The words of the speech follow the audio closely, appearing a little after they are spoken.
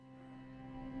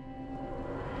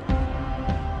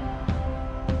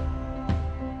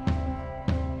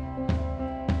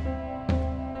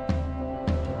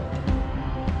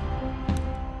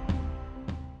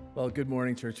Well, good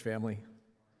morning, church family.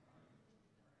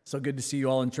 So good to see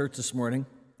you all in church this morning.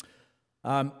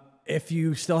 If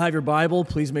you still have your Bible,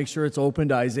 please make sure it's open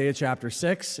to Isaiah chapter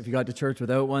 6. If you got to church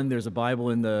without one, there's a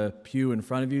Bible in the pew in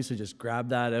front of you, so just grab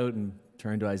that out and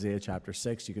turn to Isaiah chapter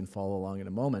 6. You can follow along in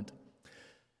a moment.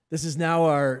 This is now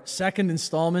our second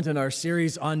installment in our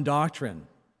series on doctrine.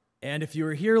 And if you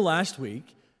were here last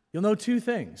week, you'll know two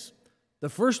things. The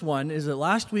first one is that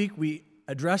last week we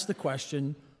addressed the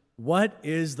question, what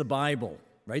is the Bible,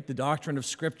 right? The doctrine of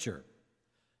Scripture.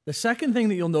 The second thing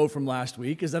that you'll know from last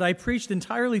week is that I preached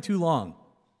entirely too long.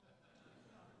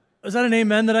 Was that an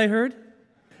amen that I heard?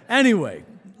 Anyway,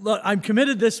 look, I'm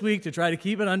committed this week to try to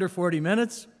keep it under 40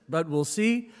 minutes, but we'll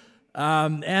see.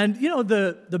 And, you know,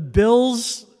 the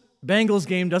Bills-Bengals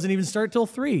game doesn't even start till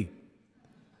 3,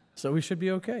 so we should be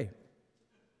okay.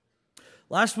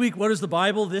 Last week, what is the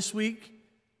Bible? This week,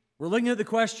 we're looking at the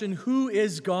question, who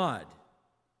is God?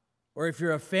 Or if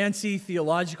you're a fancy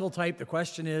theological type, the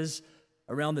question is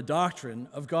around the doctrine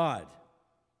of God.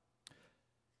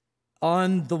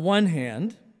 On the one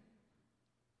hand,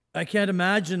 I can't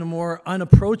imagine a more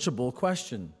unapproachable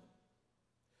question.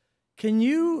 Can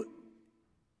you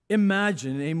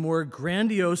imagine a more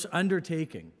grandiose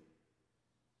undertaking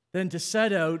than to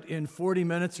set out in 40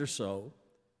 minutes or so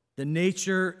the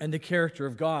nature and the character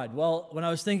of God? Well, when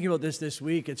I was thinking about this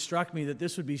week, it struck me that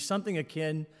this would be something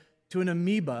akin to an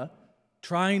amoeba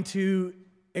trying to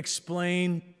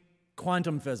explain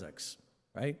quantum physics,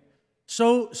 right?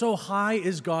 So high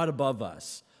is God above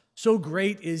us, so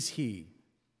great is He,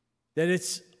 that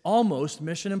it's almost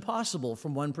mission impossible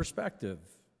from one perspective.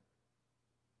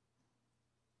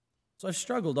 So I've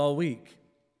struggled all week.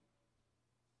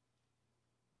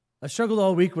 I've struggled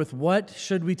all week with what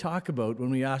should we talk about when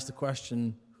we ask the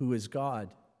question, who is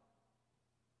God?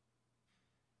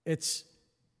 It's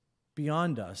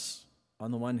beyond us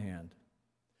on the one hand.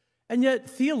 And yet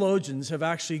theologians have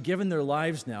actually given their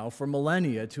lives now for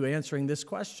millennia to answering this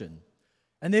question.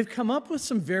 And they've come up with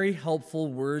some very helpful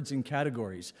words and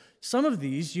categories. Some of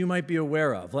these you might be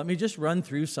aware of. Let me just run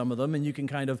through some of them, and you can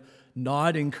kind of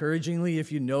nod encouragingly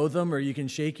if you know them, or you can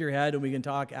shake your head and we can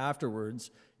talk afterwards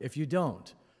if you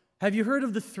don't. Have you heard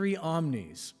of the three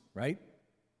omnis, right?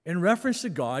 In reference to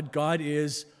God, God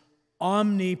is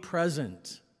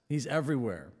omnipresent. He's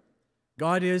everywhere.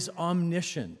 God is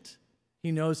omniscient.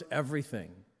 He knows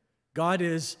everything. God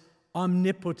is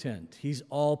omnipotent. He's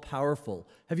all-powerful.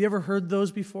 Have you ever heard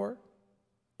those before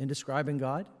in describing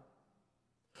God?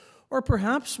 Or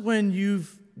perhaps when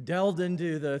you've delved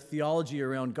into the theology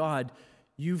around God,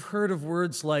 you've heard of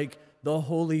words like the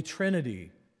Holy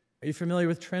Trinity. Are you familiar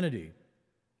with Trinity?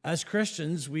 As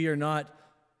Christians, we are not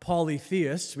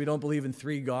polytheists. We don't believe in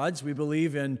three gods. We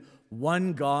believe in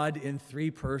one God in three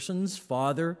persons,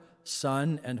 Father,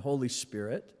 Son, and Holy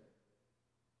Spirit.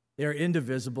 They are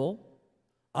indivisible,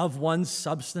 of one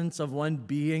substance, of one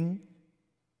being.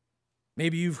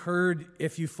 Maybe you've heard,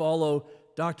 if you follow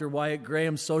Dr. Wyatt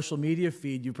Graham's social media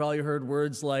feed, you probably heard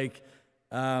words like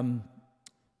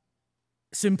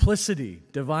simplicity,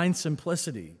 divine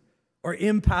simplicity, or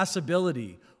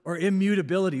impassibility, or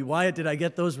immutability. Wyatt, did I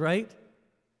get those right?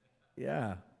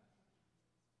 Yeah.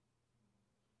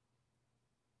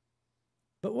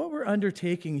 But what we're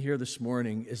undertaking here this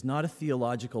morning is not a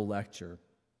theological lecture.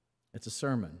 It's a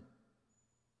sermon.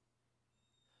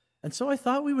 And so I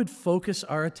thought we would focus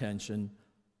our attention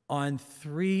on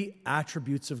three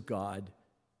attributes of God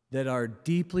that are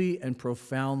deeply and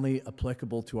profoundly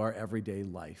applicable to our everyday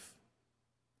life.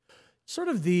 Sort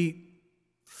of the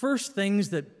first things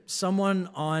that someone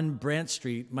on Brant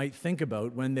Street might think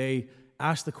about when they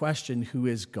ask the question, who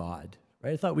is God?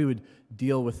 Right? I thought we would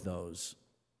deal with those.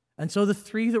 And so the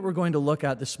three that we're going to look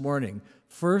at this morning,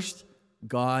 first,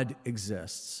 God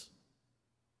exists.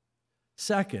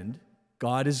 Second,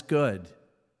 God is good.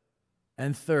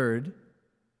 And third,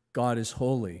 God is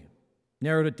holy.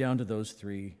 Narrowed it down to those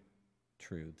three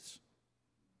truths.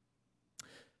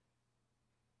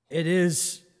 It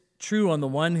is true on the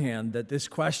one hand that this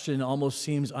question almost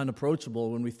seems unapproachable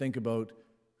when we think about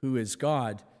who is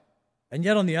God. And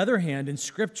yet on the other hand, in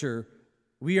Scripture,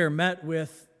 we are met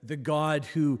with the God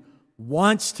who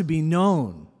wants to be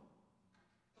known,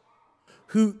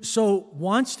 who so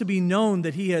wants to be known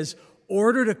that He has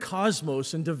ordered a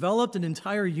cosmos and developed an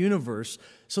entire universe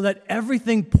so that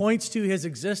everything points to His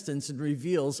existence and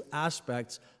reveals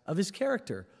aspects of His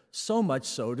character. So much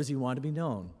so does He want to be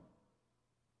known.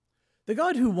 The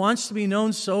God who wants to be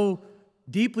known so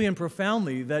deeply and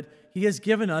profoundly that He has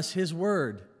given us His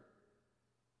word,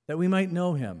 that we might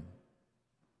know Him.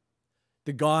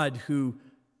 The God who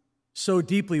so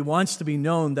deeply wants to be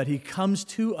known that He comes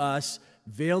to us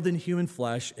veiled in human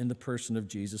flesh in the person of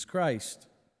Jesus Christ.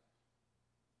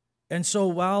 And so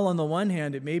while on the one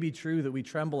hand it may be true that we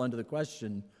tremble under the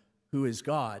question, who is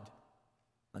God?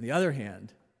 On the other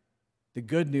hand, the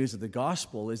good news of the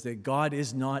gospel is that God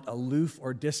is not aloof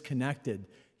or disconnected.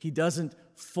 He doesn't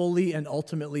fully and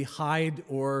ultimately hide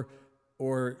or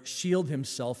shield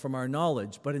himself from our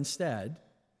knowledge, but instead,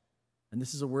 and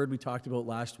this is a word we talked about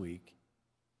last week,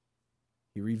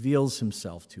 he reveals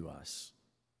himself to us.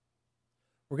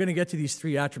 We're going to get to these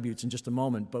three attributes in just a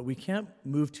moment, but we can't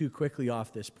move too quickly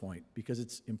off this point because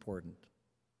it's important.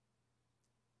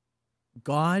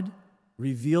 God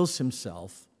reveals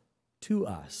himself to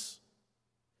us.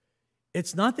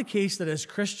 It's not the case that as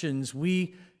Christians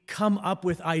we come up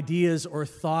with ideas or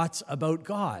thoughts about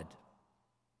God.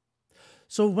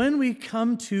 So when we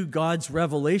come to God's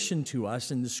revelation to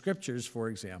us in the scriptures, for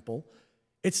example,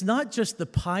 it's not just the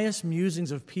pious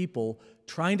musings of people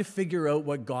trying to figure out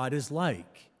what God is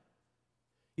like.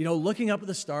 You know, looking up at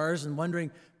the stars and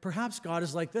wondering, perhaps God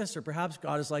is like this or perhaps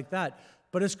God is like that.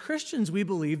 But as Christians, we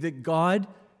believe that God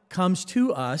comes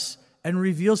to us and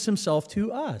reveals himself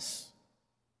to us.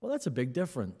 Well, that's a big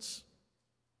difference.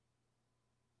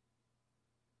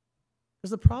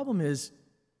 Because the problem is,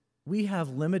 we have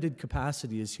limited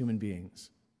capacity as human beings.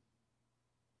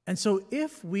 And so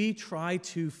if we try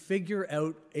to figure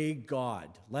out a God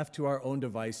left to our own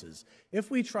devices,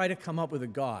 if we try to come up with a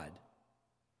God,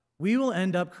 we will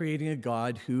end up creating a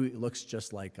God who looks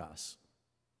just like us.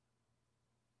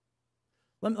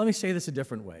 Let me say this a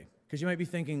different way, because you might be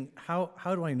thinking, how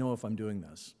do I know if I'm doing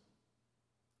this?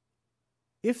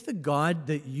 If the God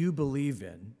that you believe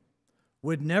in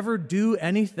would never do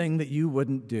anything that you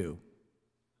wouldn't do,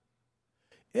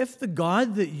 if the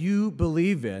God that you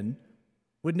believe in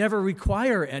would never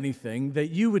require anything that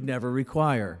you would never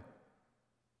require,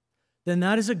 then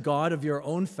that is a God of your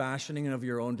own fashioning and of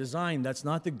your own design. That's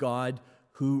not the God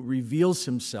who reveals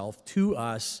himself to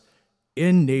us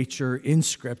in nature, in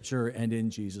Scripture, and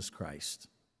in Jesus Christ.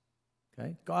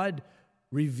 Okay? God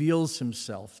reveals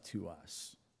himself to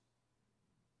us.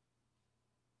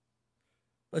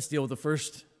 Let's deal with the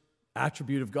first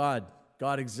attribute of God.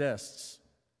 God exists.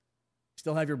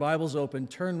 Still have your Bibles open.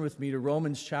 Turn with me to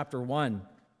Romans chapter 1.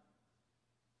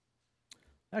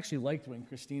 I actually liked when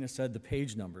Christina said the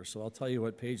page number, so I'll tell you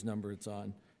what page number it's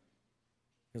on,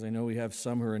 because I know we have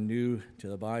some who are new to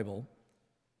the Bible.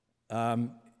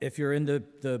 If you're in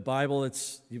the Bible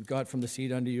you've got from the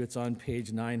seat under you, it's on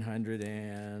page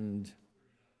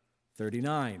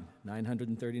 939.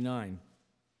 939.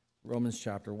 Romans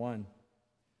chapter 1.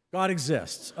 God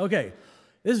exists. Okay,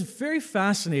 this is very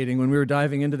fascinating when we were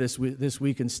diving into this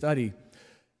week in study,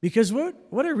 because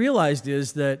what I realized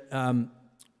is that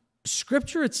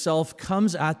Scripture itself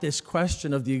comes at this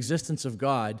question of the existence of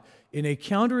God in a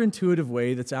counterintuitive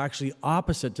way that's actually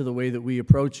opposite to the way that we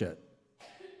approach it.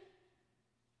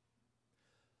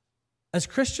 As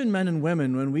Christian men and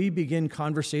women, when we begin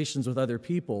conversations with other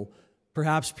people,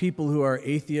 perhaps people who are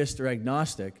atheist or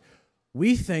agnostic,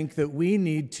 we think that we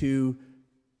need to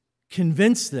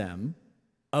convince them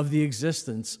of the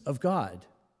existence of God.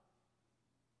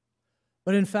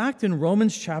 But in fact, in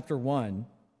Romans chapter 1,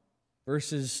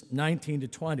 verses 19 to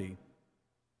 20,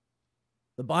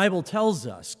 the Bible tells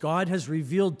us, God has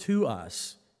revealed to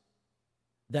us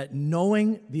that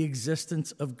knowing the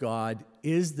existence of God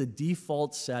is the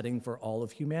default setting for all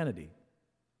of humanity.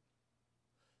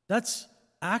 That's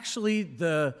actually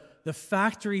the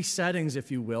factory settings,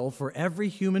 if you will, for every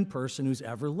human person who's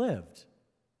ever lived.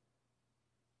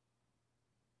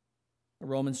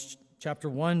 Romans chapter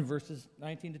 1, verses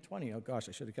 19 to 20. Oh gosh,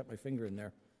 I should have kept my finger in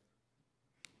there.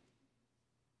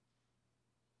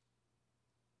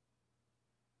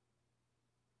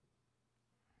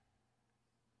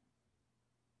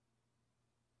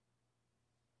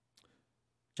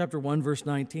 Chapter 1, verse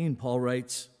 19, Paul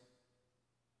writes,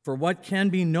 "For what can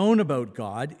be known about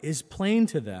God is plain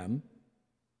to them,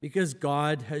 because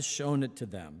God has shown it to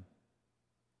them.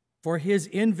 For his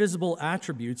invisible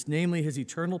attributes, namely his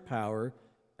eternal power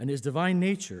and his divine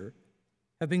nature,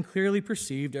 have been clearly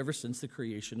perceived ever since the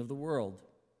creation of the world."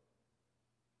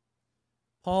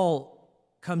 Paul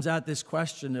comes at this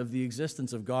question of the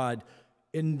existence of God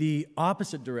in the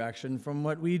opposite direction from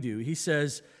what we do. He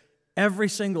says, every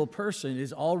single person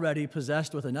is already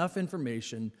possessed with enough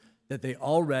information that they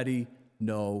already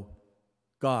know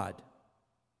God.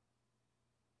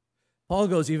 Paul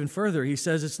goes even further. He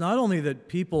says it's not only that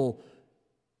people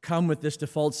come with this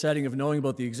default setting of knowing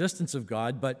about the existence of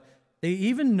God, but they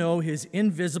even know his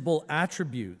invisible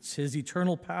attributes, his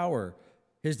eternal power,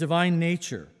 his divine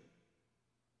nature.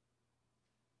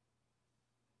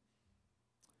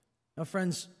 Now,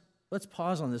 friends, let's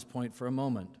pause on this point for a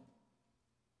moment.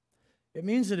 It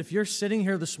means that if you're sitting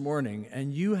here this morning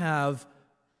and you have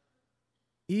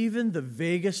even the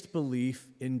vaguest belief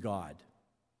in God,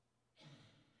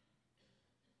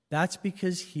 that's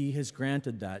because He has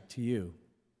granted that to you.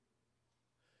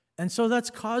 And so that's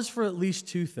cause for at least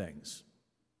two things.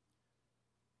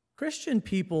 Christian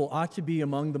people ought to be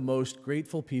among the most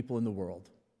grateful people in the world.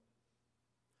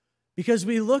 Because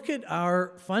we look at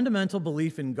our fundamental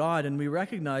belief in God and we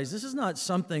recognize this is not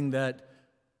something that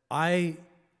I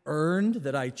earned,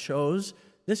 that I chose.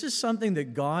 This is something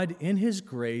that God, in His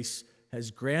grace, has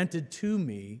granted to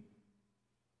me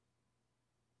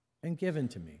and given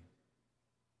to me.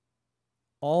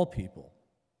 All people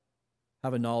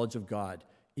have a knowledge of God,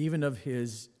 even of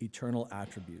His eternal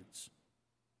attributes.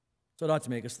 So it ought to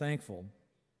make us thankful.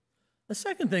 The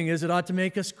second thing is it ought to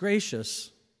make us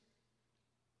gracious.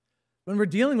 When we're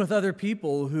dealing with other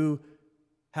people who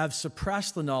have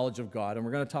suppressed the knowledge of God, and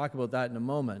we're going to talk about that in a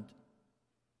moment,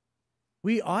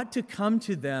 we ought to come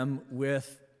to them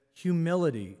with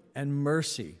humility and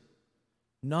mercy,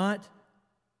 not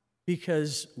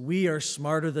because we are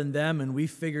smarter than them and we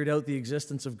figured out the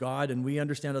existence of God and we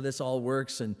understand how this all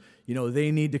works and,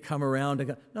 they need to come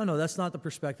around. No, that's not the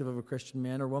perspective of a Christian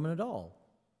man or woman at all.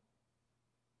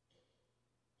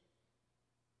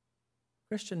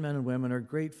 Christian men and women are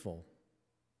grateful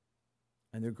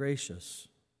and they're gracious.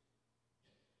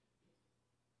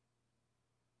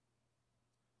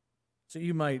 So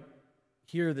you might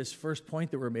hear this first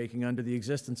point that we're making under the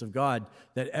existence of God,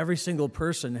 that every single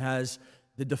person has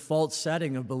the default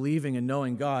setting of believing and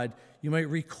knowing God. You might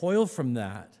recoil from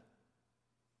that.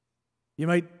 You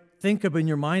might think up in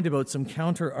your mind about some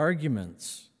counter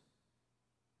arguments.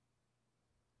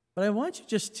 But I want you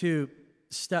just to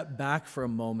step back for a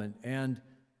moment and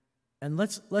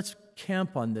let's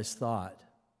camp on this thought.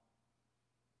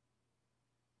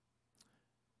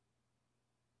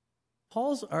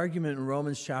 Paul's argument in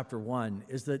Romans chapter 1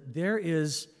 is that there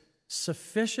is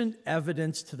sufficient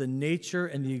evidence to the nature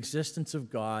and the existence of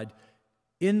God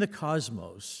in the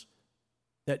cosmos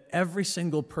that every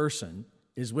single person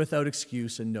is without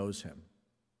excuse and knows Him.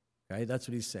 Okay, that's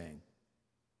what he's saying.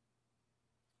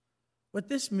 What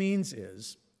this means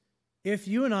is, if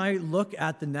you and I look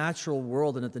at the natural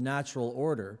world and at the natural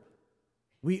order,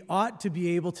 we ought to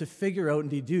be able to figure out and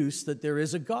deduce that there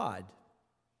is a God.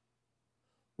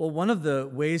 Well, one of the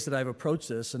ways that I've approached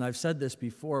this, and I've said this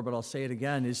before, but I'll say it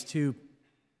again, is to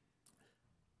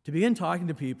begin talking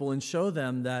to people and show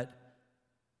them that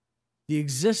the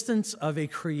existence of a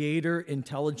creator,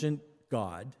 intelligent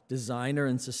God, designer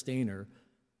and sustainer,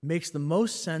 makes the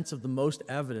most sense of the most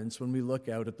evidence when we look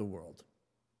out at the world.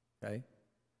 Okay?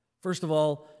 First of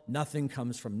all, nothing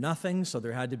comes from nothing, so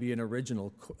there had to be an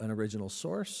original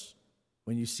source.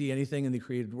 When you see anything in the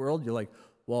created world, you're like,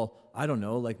 well, I don't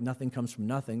know, like nothing comes from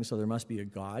nothing, so there must be a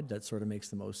God. That sort of makes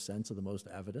the most sense of the most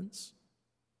evidence.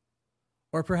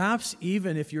 Or perhaps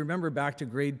even if you remember back to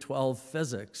grade 12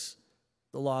 physics,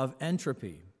 the law of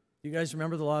entropy. Do you guys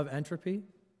remember the law of entropy?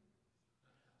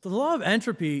 The law of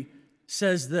entropy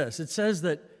says this. It says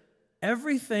that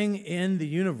everything in the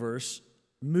universe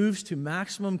moves to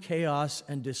maximum chaos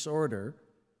and disorder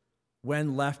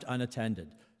when left unattended.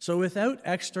 So without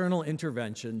external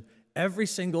intervention, every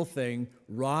single thing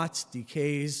rots,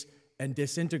 decays, and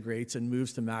disintegrates and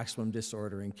moves to maximum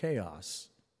disorder and chaos.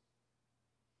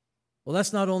 Well,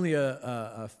 that's not only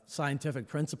a scientific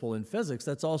principle in physics,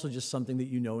 that's also just something that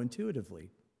you know intuitively.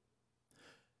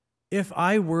 If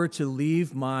I were to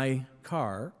leave my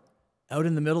car out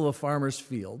in the middle of a farmer's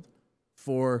field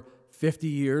for 50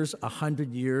 years,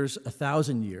 100 years,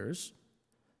 1,000 years,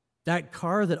 that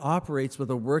car that operates with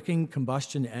a working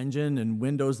combustion engine and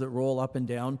windows that roll up and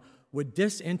down would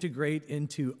disintegrate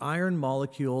into iron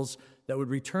molecules that would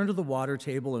return to the water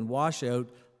table and wash out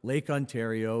Lake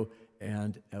Ontario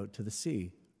and out to the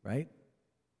sea, right?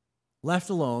 Left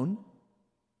alone,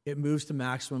 it moves to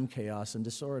maximum chaos and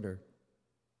disorder.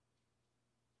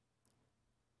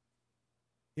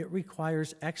 It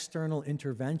requires external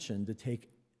intervention to take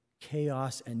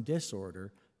chaos and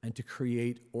disorder and to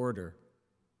create order.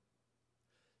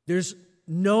 There's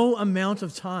no amount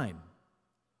of time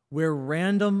where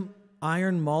random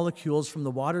iron molecules from the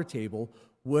water table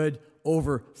would,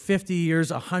 over 50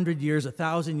 years, 100 years,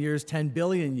 1,000 years, 10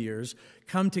 billion years,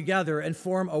 come together and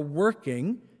form a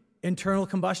working internal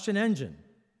combustion engine.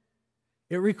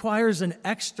 It requires an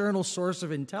external source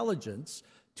of intelligence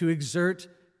to exert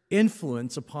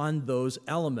influence upon those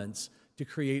elements to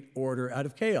create order out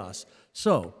of chaos.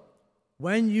 So,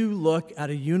 when you look at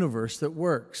a universe that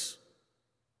works,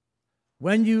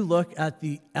 when you look at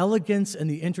the elegance and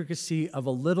the intricacy of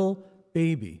a little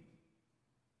baby,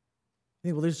 You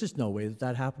think, well, there's just no way that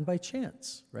that happened by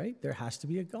chance, right? There has to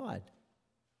be a God.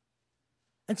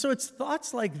 And so it's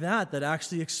thoughts like that that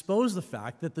actually expose the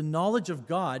fact that the knowledge of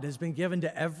God has been given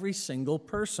to every single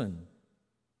person.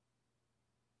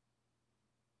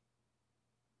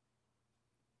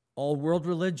 All world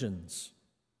religions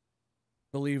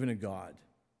believe in a God.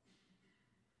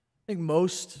 I think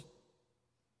most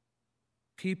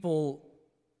people,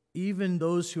 even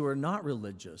those who are not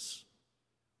religious,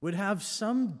 would have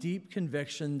some deep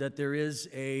conviction that there is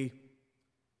a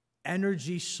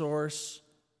energy source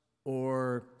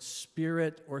or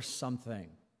spirit or something,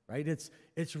 right?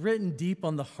 It's written deep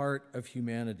on the heart of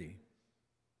humanity.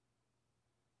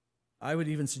 I would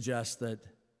even suggest that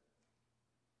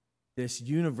this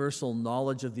universal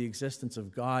knowledge of the existence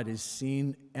of God is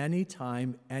seen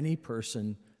anytime any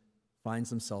person finds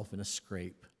himself in a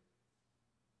scrape.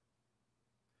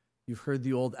 You've heard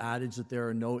the old adage that there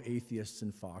are no atheists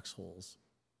in foxholes.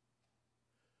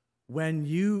 When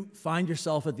you find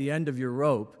yourself at the end of your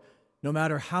rope, no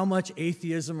matter how much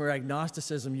atheism or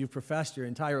agnosticism you've professed your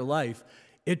entire life,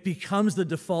 it becomes the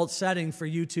default setting for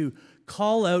you to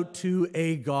call out to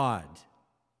a God.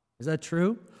 Is that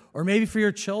true? Or maybe for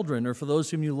your children or for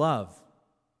those whom you love.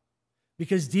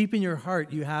 Because deep in your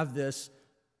heart, you have this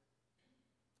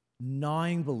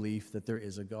gnawing belief that there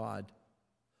is a God.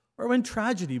 Or when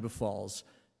tragedy befalls.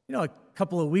 You know, a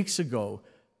couple of weeks ago,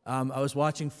 I was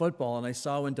watching football and I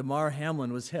saw when Damar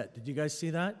Hamlin was hit. Did you guys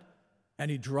see that? And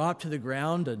he dropped to the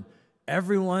ground, and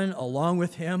everyone along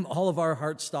with him, all of our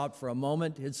hearts stopped for a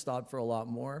moment. His stopped for a lot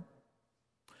more.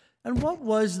 And what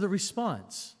was the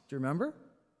response? Do you remember?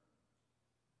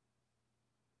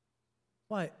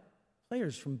 Why,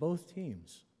 players from both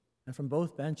teams and from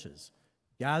both benches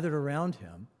gathered around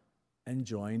him and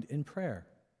joined in prayer.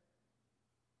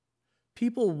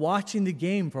 People watching the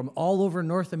game from all over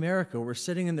North America were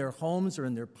sitting in their homes or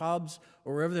in their pubs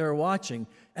or wherever they were watching,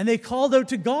 and they called out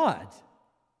to God.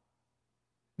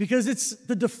 Because it's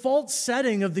the default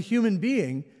setting of the human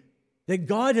being that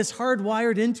God has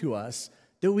hardwired into us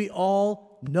that we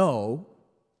all know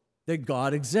that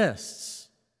God exists.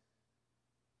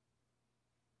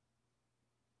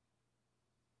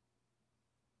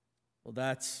 Well,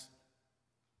 that's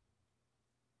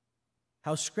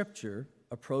how Scripture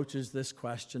approaches this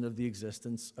question of the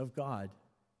existence of God.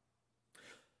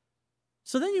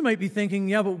 So then you might be thinking,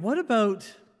 yeah, but what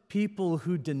about people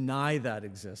who deny that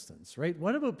existence, right?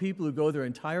 What about people who go their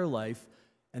entire life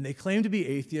and they claim to be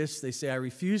atheists? They say, I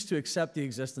refuse to accept the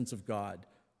existence of God.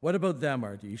 What about them,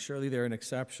 R.D.? Surely they're an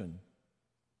exception.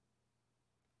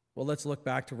 Well, let's look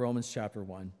back to Romans chapter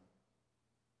 1.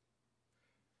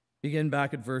 Begin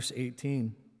back at verse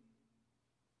 18.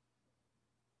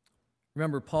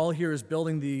 Remember, Paul here is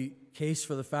building the case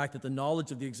for the fact that the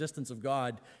knowledge of the existence of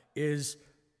God is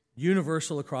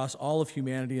universal across all of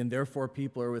humanity, and therefore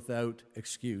people are without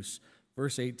excuse.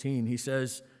 Verse 18, he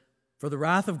says, For the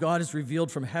wrath of God is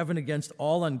revealed from heaven against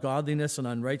all ungodliness and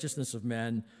unrighteousness of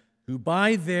men, who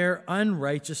by their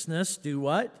unrighteousness do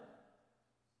what?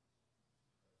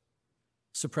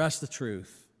 Suppress the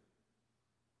truth.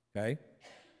 Okay?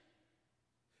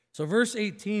 So verse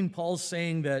 18, Paul's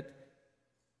saying that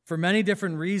for many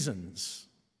different reasons,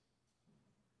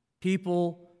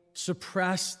 people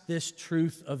suppress this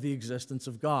truth of the existence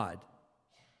of God.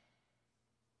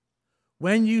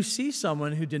 When you see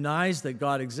someone who denies that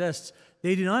God exists,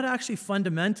 they do not actually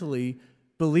fundamentally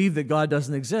believe that God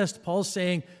doesn't exist. Paul's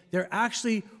saying they're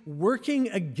actually working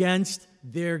against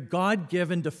their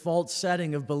God-given default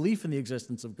setting of belief in the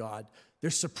existence of God. They're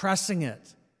suppressing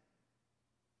it.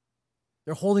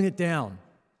 They're holding it down.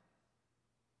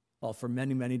 Well, for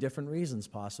many, many different reasons,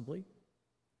 possibly.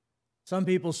 Some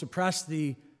people suppress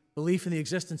the belief in the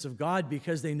existence of God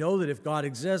because they know that if God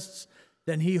exists,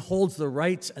 then he holds the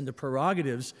rights and the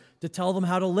prerogatives to tell them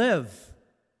how to live.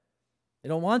 They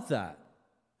don't want that.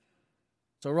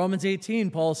 So Romans 18,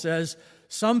 Paul says,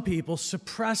 some people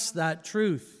suppress that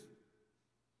truth.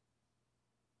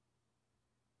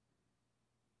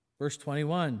 Verse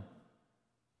 21.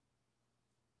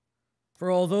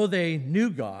 For although they knew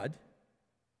God,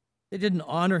 they didn't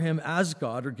honor him as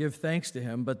God or give thanks to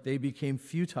him, but they became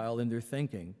futile in their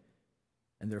thinking,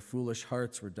 and their foolish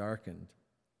hearts were darkened.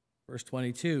 Verse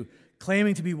 22,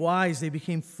 claiming to be wise, they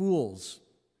became fools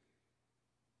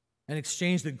and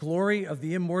exchanged the glory of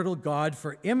the immortal God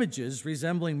for images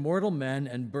resembling mortal men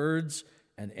and birds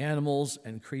and animals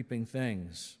and creeping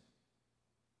things.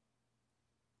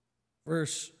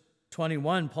 Verse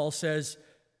 21, Paul says,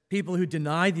 people who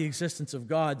deny the existence of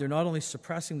God, they're not only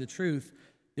suppressing the truth,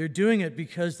 they're doing it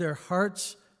because their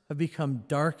hearts have become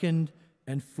darkened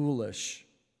and foolish.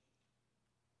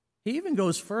 He even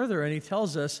goes further and he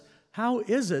tells us how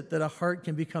is it that a heart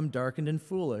can become darkened and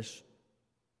foolish?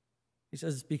 He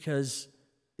says, because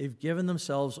they've given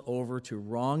themselves over to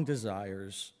wrong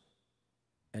desires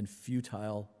and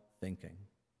futile thinking.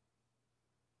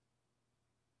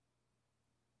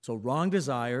 So wrong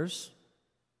desires,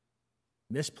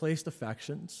 misplaced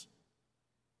affections,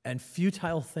 and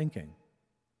futile thinking.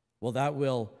 Well, that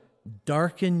will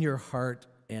darken your heart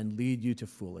and lead you to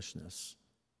foolishness,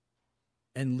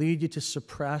 and lead you to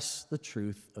suppress the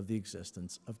truth of the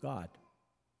existence of God.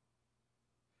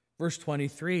 Verse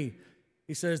 23,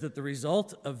 he says that the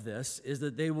result of this is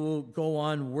that they will go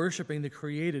on worshiping the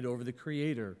created over the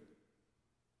Creator.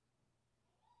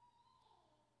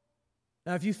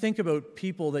 Now, if you think about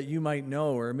people that you might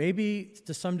know, or maybe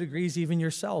to some degrees even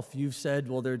yourself, you've said,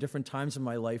 well, there are different times in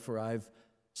my life where I've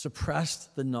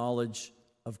suppressed the knowledge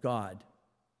of God.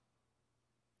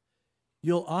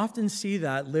 You'll often see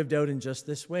that lived out in just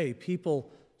this way.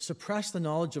 People suppress the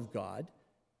knowledge of God,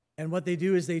 and what they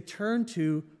do is they turn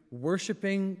to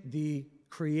worshiping the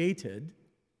created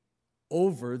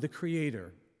over the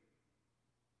Creator.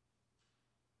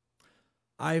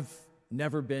 I've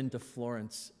never been to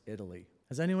Florence, Italy.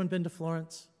 Has anyone been to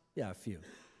Florence? Yeah, a few.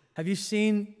 Have you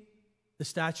seen the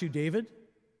statue David?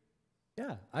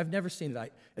 Yeah, I've never seen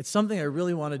it. It's something I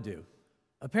really want to do.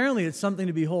 Apparently, it's something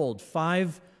to behold.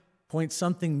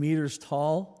 5-point-something meters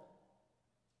tall.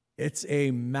 It's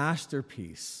a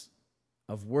masterpiece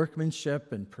of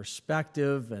workmanship and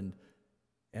perspective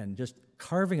and just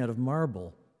carving out of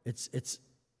marble. It's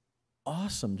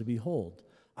awesome to behold.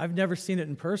 I've never seen it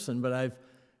in person, but I've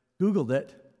Googled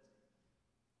it,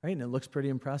 right? And it looks pretty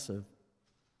impressive.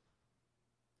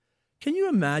 Can you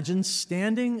imagine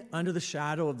standing under the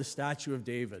shadow of the statue of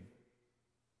David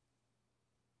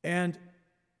and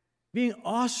being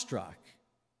awestruck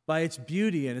by its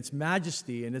beauty and its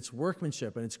majesty and its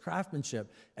workmanship and its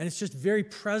craftsmanship and its just very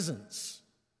presence,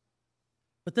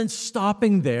 but then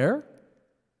stopping there?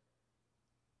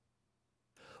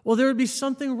 Well, there would be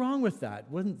something wrong with that,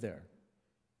 wouldn't there?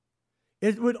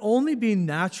 It would only be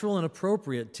natural and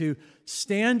appropriate to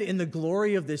stand in the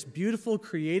glory of this beautiful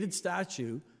created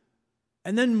statue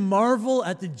and then marvel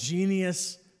at the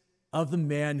genius of the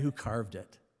man who carved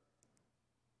it.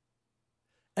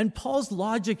 And Paul's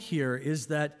logic here is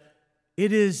that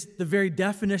it is the very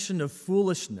definition of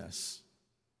foolishness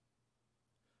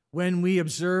when we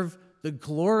observe the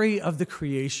glory of the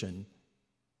creation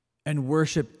and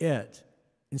worship it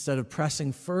instead of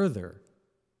pressing further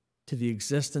to the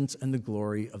existence and the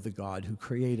glory of the God who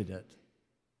created it.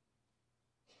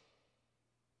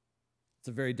 It's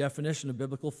the very definition of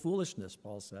biblical foolishness,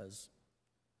 Paul says.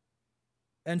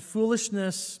 And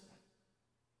foolishness,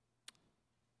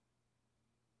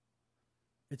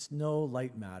 it's no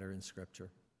light matter in Scripture.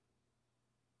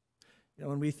 You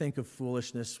know, when we think of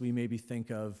foolishness, we maybe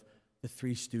think of the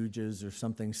Three Stooges or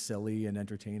something silly and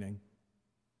entertaining.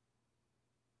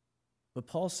 But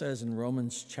Paul says in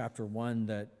Romans chapter 1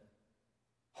 that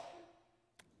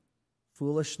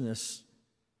foolishness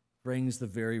brings the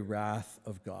very wrath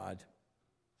of God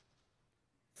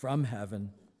from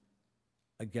heaven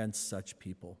against such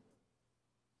people.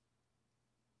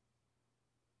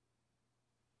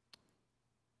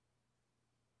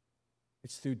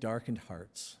 It's through darkened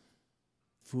hearts,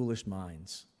 foolish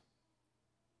minds,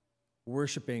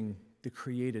 worshiping the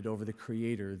created over the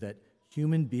Creator that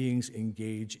human beings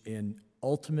engage in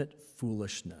ultimate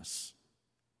foolishness.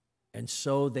 And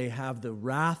so they have the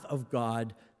wrath of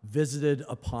God visited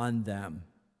upon them.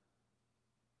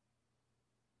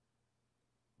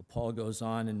 Paul goes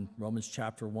on in Romans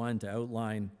chapter 1 to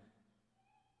outline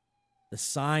the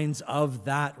signs of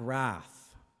that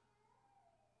wrath.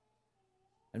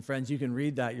 And friends, you can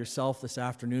read that yourself this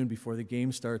afternoon before the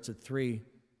game starts at 3.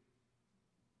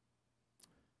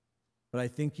 But I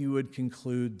think you would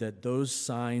conclude that those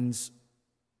signs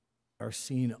are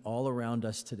seen all around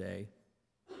us today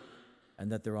and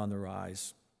that they're on the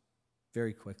rise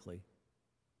very quickly.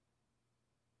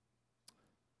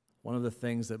 One of the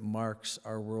things that marks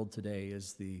our world today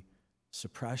is the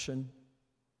suppression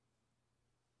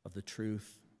of the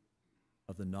truth,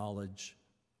 of the knowledge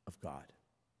of God.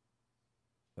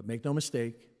 But make no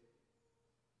mistake,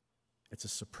 it's a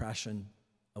suppression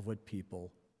of what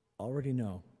people already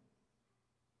know.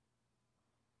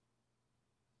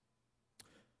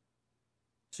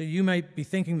 So you might be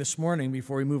thinking this morning,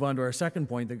 before we move on to our second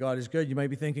point, that God is good, you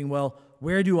might be thinking, well,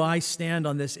 where do I stand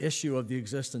on this issue of the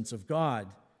existence of God?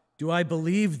 Do I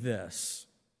believe this?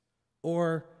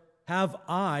 Or have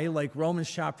I, like Romans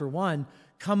chapter 1,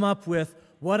 come up with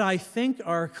what I think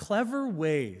are clever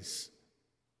ways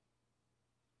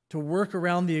to work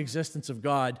around the existence of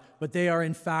God, but they are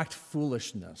in fact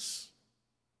foolishness?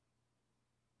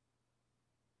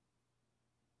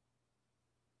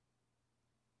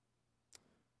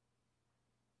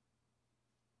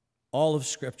 all of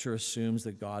Scripture assumes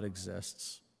that God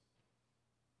exists.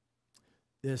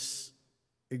 This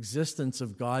existence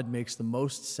of God makes the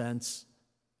most sense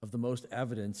of the most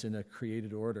evidence in a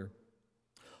created order.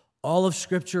 All of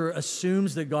Scripture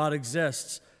assumes that God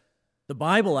exists. The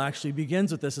Bible actually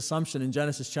begins with this assumption in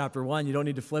Genesis chapter 1. You don't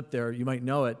need to flip there. You might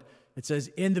know it. It says,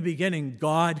 "In the beginning,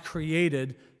 God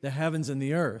created the heavens and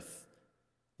the earth."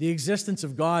 The existence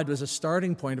of God was a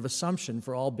starting point of assumption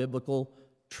for all biblical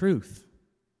truth.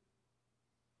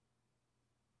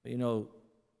 You know,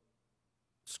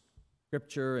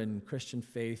 Scripture and Christian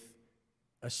faith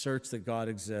asserts that God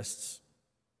exists,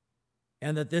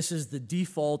 and that this is the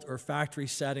default or factory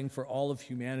setting for all of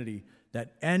humanity,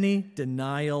 that any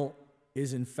denial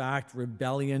is in fact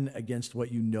rebellion against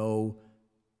what you know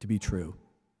to be true.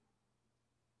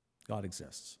 God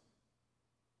exists.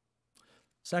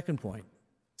 Second point,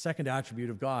 second attribute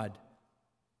of God.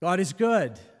 God is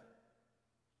good.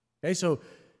 Okay, so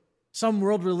some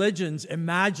world religions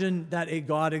imagine that a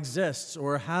God exists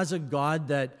or has a God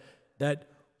that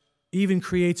even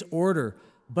creates order.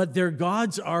 But their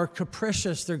gods are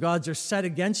capricious. Their gods are set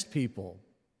against people.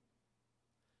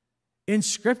 In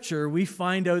Scripture, we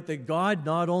find out that God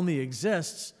not only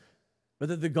exists, but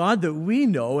that the God that we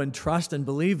know and trust and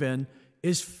believe in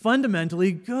is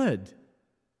fundamentally good.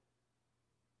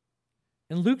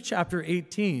 In Luke chapter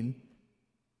 18,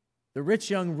 the rich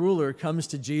young ruler comes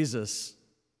to Jesus.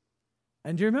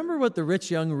 And do you remember what the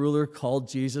rich young ruler called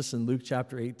Jesus in Luke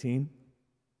chapter 18?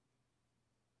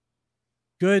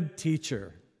 Good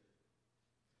teacher.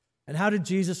 And how did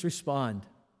Jesus respond?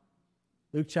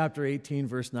 Luke chapter 18,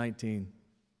 verse 19.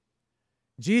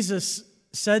 Jesus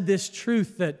said this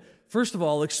truth that, first of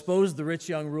all, exposed the rich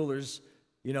young ruler's,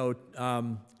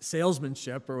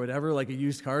 salesmanship or whatever, like a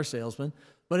used car salesman,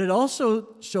 but it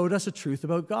also showed us a truth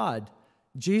about God.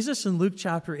 Jesus in Luke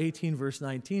chapter 18, verse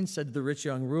 19 said to the rich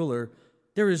young ruler,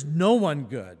 "There is no one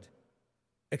good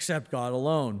except God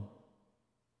alone."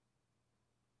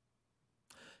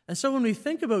 And so when we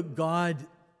think about God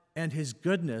and his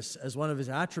goodness as one of his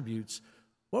attributes,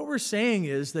 what we're saying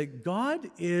is that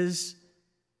God is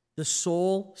the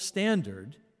sole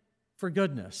standard for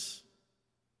goodness.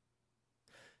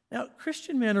 Now,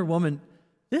 Christian man or woman,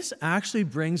 this actually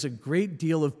brings a great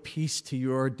deal of peace to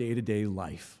your day-to-day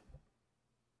life.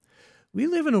 We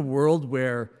live in a world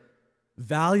where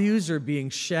values are being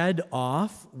shed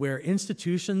off, where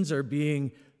institutions are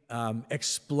being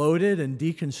exploded and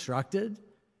deconstructed.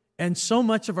 And so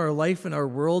much of our life in our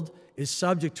world is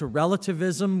subject to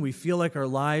relativism. We feel like our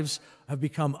lives have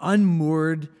become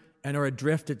unmoored and are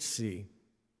adrift at sea.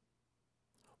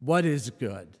 What is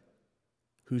good?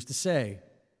 Who's to say?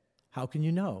 How can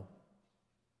you know?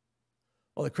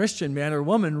 Well, the Christian man or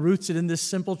woman roots it in this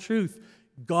simple truth.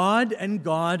 God and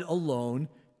God alone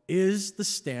is the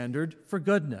standard for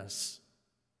goodness.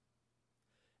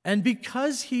 And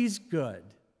because he's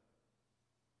good,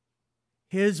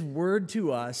 his word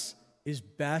to us is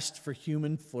best for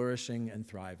human flourishing and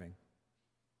thriving.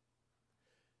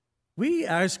 We,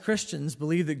 as Christians,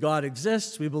 believe that God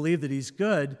exists. We believe that he's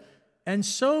good. And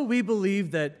so we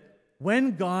believe that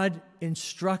when God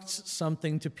instructs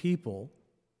something to people,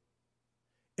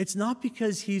 it's not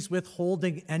because he's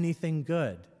withholding anything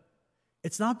good.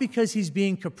 It's not because he's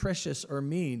being capricious or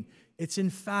mean. It's in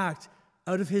fact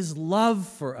out of his love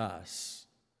for us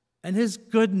and his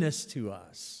goodness to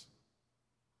us.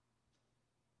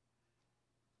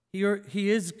 He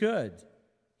is good.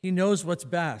 He knows what's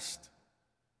best.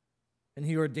 And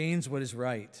he ordains what is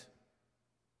right.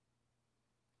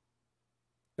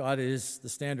 God is the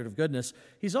standard of goodness.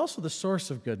 He's also the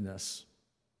source of goodness.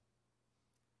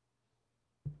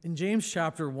 In James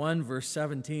chapter 1, verse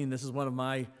 17, this is one of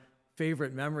my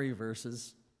favorite memory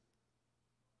verses.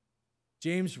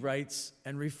 James writes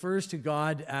and refers to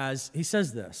God as, he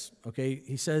says this, okay?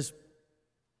 He says,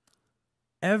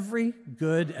 "Every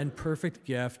good and perfect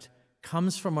gift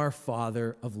comes from our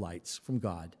Father of lights," from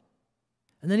God.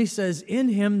 And then he says, "In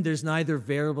him there's neither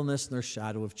variableness nor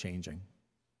shadow of changing."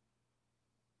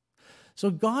 So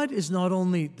God is not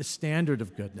only the standard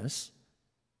of goodness,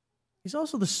 he's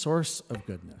also the source of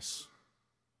goodness.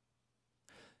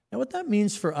 Now, what that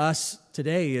means for us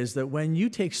today is that when you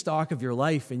take stock of your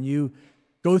life and you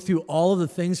go through all of the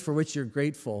things for which you're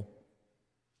grateful,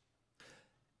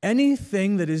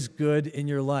 anything that is good in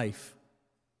your life,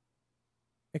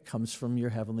 it comes from your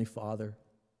Heavenly Father.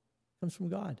 It comes from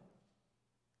God.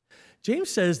 James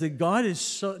says that God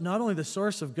is not only the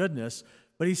source of goodness,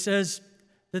 but he says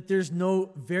that there's no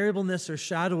variableness or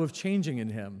shadow of changing in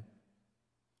him.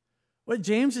 What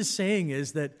James is saying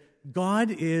is that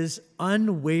God is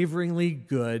unwaveringly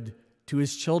good to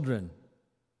his children.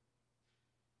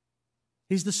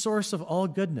 He's the source of all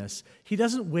goodness. He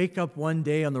doesn't wake up one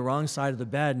day on the wrong side of the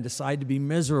bed and decide to be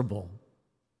miserable.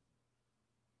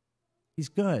 He's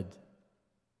good.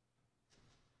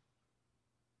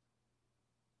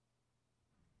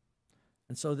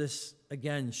 And so this,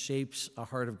 again, shapes a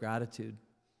heart of gratitude.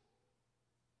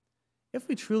 If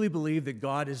we truly believe that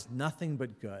God is nothing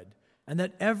but good, and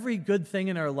that every good thing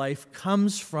in our life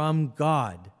comes from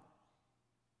God,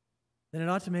 then it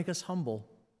ought to make us humble.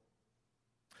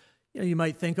 You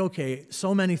might think, okay,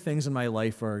 so many things in my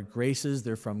life are graces,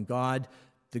 they're from God.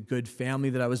 The good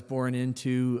family that I was born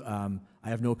into, I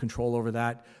have no control over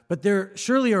that. But there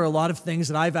surely are a lot of things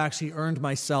that I've actually earned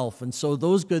myself, and so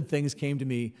those good things came to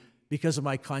me because of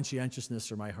my conscientiousness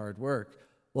or my hard work.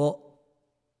 Well,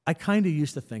 I kind of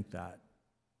used to think that.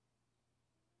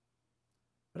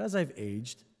 But as I've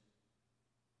aged,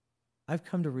 I've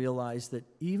come to realize that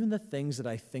even the things that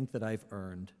I think that I've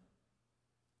earned,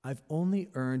 I've only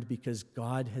earned because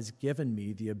God has given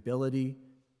me the ability,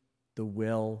 the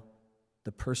will,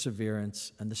 the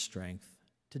perseverance, and the strength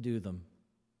to do them.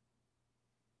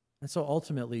 And so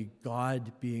ultimately,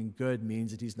 God being good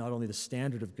means that He's not only the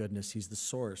standard of goodness, He's the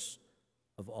source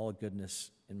of all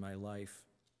goodness in my life.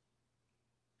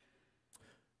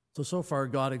 So far,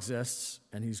 God exists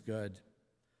and He's good.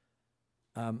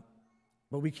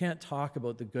 But we can't talk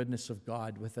about the goodness of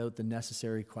God without the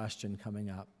necessary question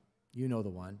coming up. You know the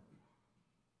one.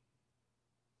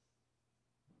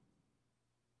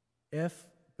 If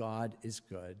God is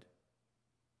good,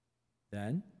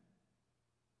 then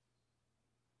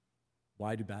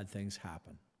why do bad things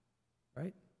happen?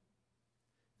 Right?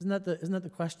 Isn't that the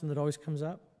question that always comes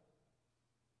up?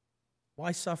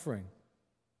 Why suffering?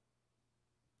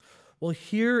 Well,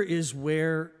 here is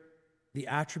where the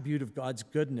attribute of God's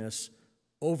goodness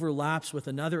overlaps with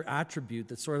another attribute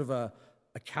that's sort of a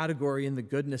category in the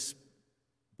goodness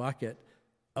bucket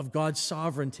of God's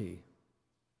sovereignty.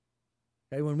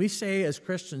 Okay, when we say as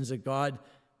Christians that God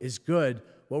is good,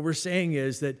 what we're saying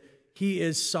is that He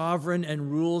is sovereign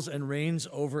and rules and reigns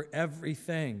over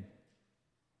everything.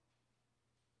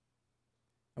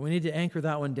 And we need to anchor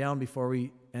that one down before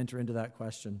we enter into that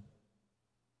question.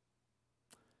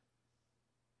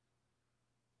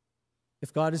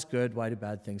 If God is good, why do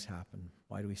bad things happen?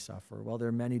 Why do we suffer? Well, there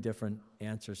are many different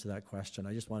answers to that question.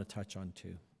 I just want to touch on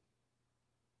two.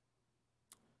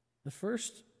 The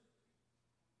first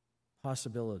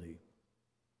possibility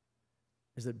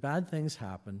is that bad things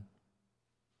happen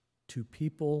to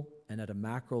people and at a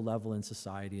macro level in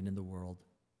society and in the world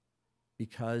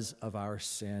because of our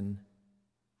sin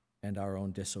and our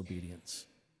own disobedience.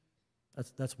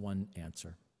 That's one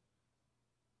answer.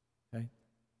 Okay?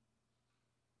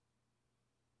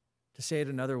 To say it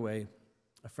another way,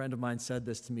 a friend of mine said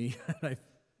this to me, and I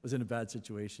was in a bad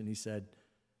situation. He said,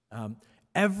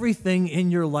 everything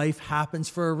in your life happens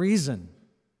for a reason.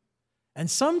 And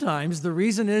sometimes the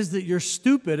reason is that you're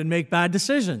stupid and make bad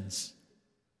decisions.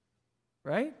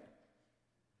 Right?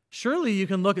 Surely you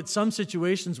can look at some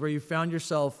situations where you found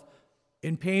yourself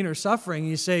in pain or suffering, and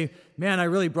you say, man, I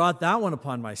really brought that one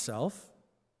upon myself.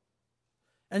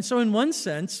 And so in one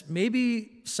sense,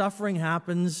 maybe suffering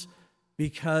happens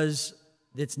because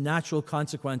it's natural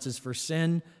consequences for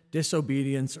sin,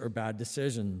 disobedience, or bad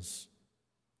decisions.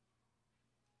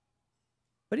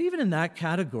 But even in that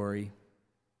category,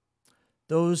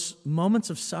 those moments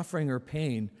of suffering or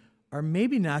pain are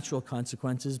maybe natural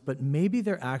consequences, but maybe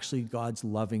they're actually God's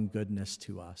loving goodness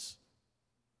to us.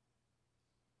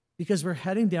 Because we're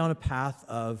heading down a path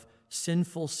of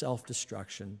sinful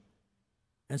self-destruction.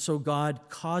 And so God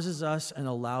causes us and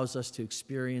allows us to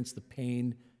experience the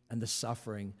pain and the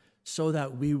suffering so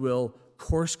that we will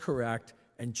course correct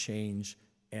and change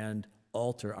and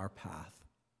alter our path.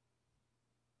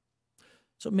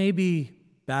 So maybe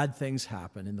bad things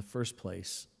happen in the first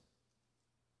place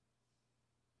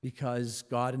because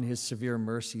God in His severe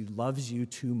mercy loves you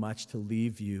too much to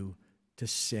leave you to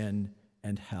sin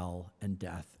and hell and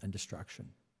death and destruction.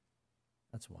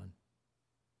 That's one.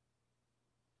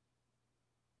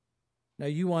 Now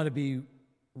you want to be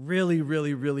really,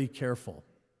 really, really careful.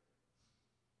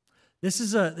 This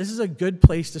is a good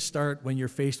place to start when you're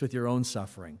faced with your own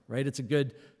suffering, right? It's a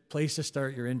good place to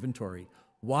start your inventory.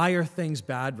 Why are things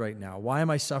bad right now? Why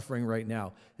am I suffering right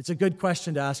now? It's a good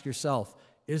question to ask yourself.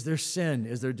 Is there sin?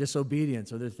 Is there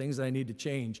disobedience? Are there things that I need to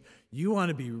change? You want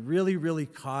to be really, really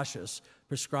cautious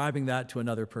prescribing that to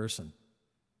another person.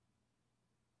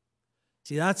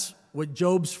 See, that's what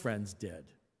Job's friends did,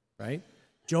 right?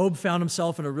 Job found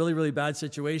himself in a really, really bad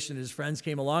situation. His friends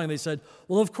came along and they said,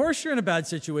 well, of course you're in a bad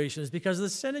situation. It's because of the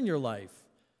sin in your life.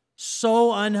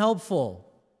 So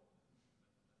unhelpful.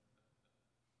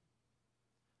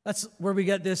 That's where we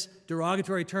get this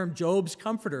derogatory term, Job's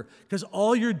comforter, because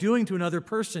all you're doing to another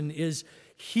person is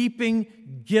heaping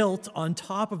guilt on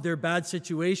top of their bad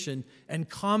situation and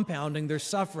compounding their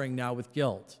suffering now with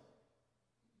guilt.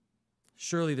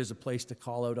 Surely there's a place to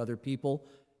call out other people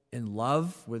in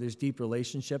love, where there's deep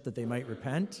relationship, that they might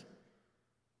repent.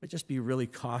 But just be really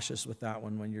cautious with that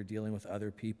one when you're dealing with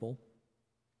other people.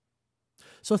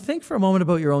 So think for a moment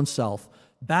about your own self.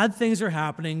 Bad things are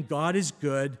happening. God is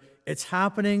good. It's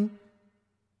happening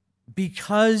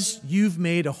because you've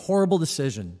made a horrible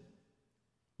decision.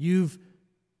 You've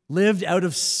lived out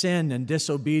of sin and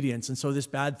disobedience, and so this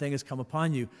bad thing has come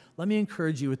upon you. Let me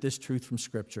encourage you with this truth from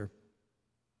Scripture.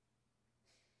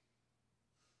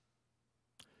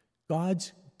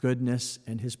 God's goodness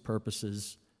and his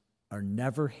purposes are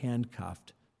never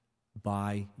handcuffed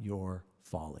by your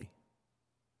folly.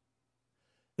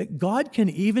 That God can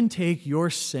even take your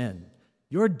sin,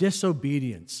 your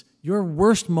disobedience, your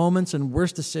worst moments and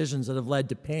worst decisions that have led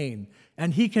to pain,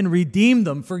 and he can redeem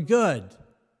them for good.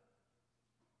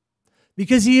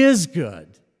 Because he is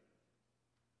good.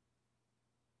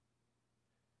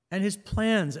 And his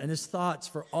plans and his thoughts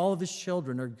for all of his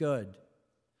children are good.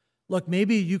 Look,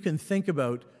 maybe you can think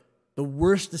about the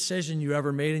worst decision you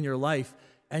ever made in your life,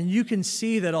 and you can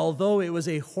see that although it was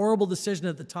a horrible decision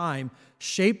at the time,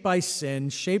 shaped by sin,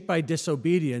 shaped by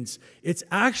disobedience, it's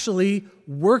actually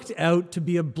worked out to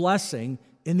be a blessing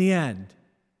in the end.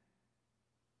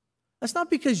 That's not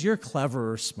because you're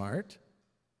clever or smart.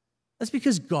 That's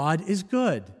because God is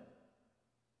good.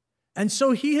 And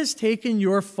so he has taken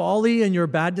your folly and your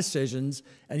bad decisions,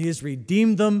 and he has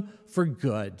redeemed them for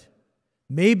good.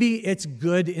 Maybe it's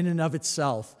good in and of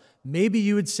itself. Maybe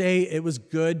you would say it was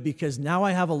good because now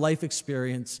I have a life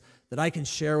experience that I can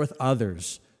share with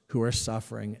others who are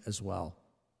suffering as well.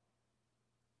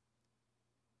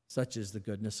 Such is the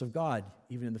goodness of God,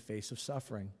 even in the face of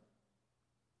suffering.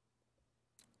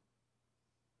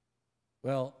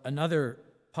 Well, another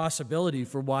possibility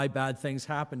for why bad things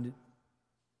happen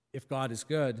if God is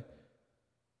good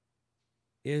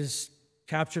is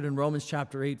captured in Romans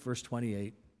chapter 8, verse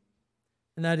 28.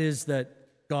 And that is that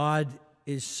God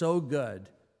is so good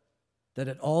that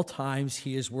at all times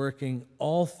he is working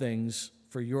all things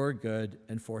for your good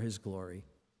and for his glory.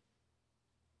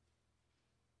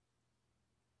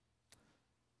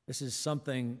 This is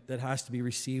something that has to be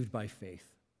received by faith.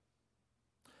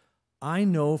 I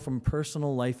know from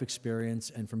personal life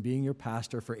experience and from being your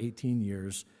pastor for 18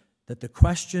 years that the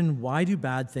question, why do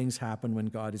bad things happen when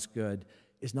God is good,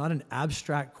 is not an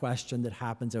abstract question that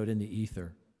happens out in the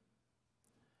ether.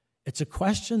 It's a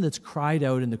question that's cried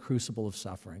out in the crucible of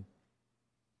suffering,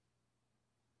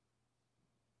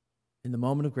 in the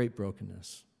moment of great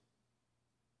brokenness.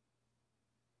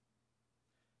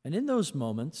 And in those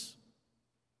moments,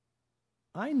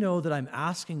 I know that I'm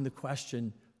asking the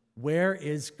question, where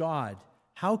is God?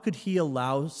 How could he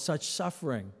allow such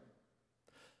suffering?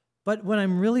 But when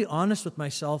I'm really honest with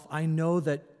myself, I know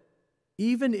that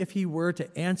even if he were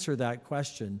to answer that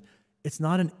question, it's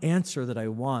not an answer that I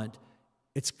want.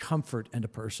 It's comfort and a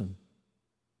person.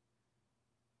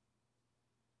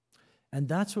 And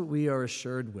that's what we are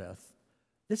assured with.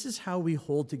 This is how we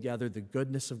hold together the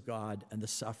goodness of God and the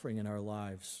suffering in our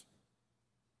lives.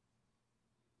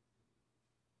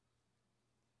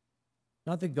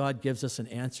 Not that God gives us an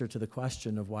answer to the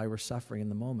question of why we're suffering in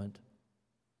the moment,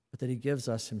 but that he gives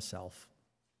us himself.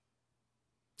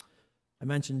 I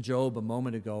mentioned Job a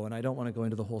moment ago, and I don't want to go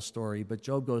into the whole story, but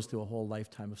Job goes through a whole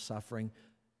lifetime of suffering,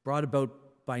 brought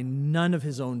about by none of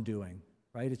his own doing,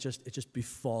 right? It just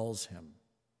befalls him.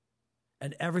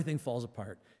 And everything falls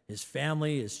apart. His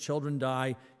family, his children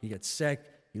die, he gets sick,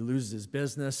 he loses his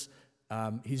business,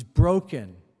 he's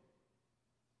broken.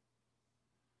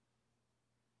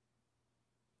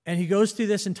 And he goes through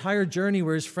this entire journey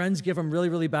where his friends give him really,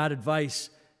 really bad advice,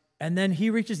 and then he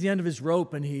reaches the end of his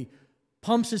rope and he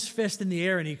pumps his fist in the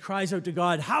air and he cries out to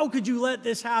God, "How could you let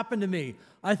this happen to me?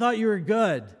 I thought you were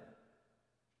good."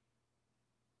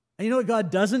 And you know what God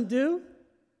doesn't do?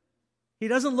 He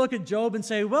doesn't look at Job and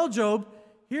say, "Well, Job,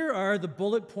 here are the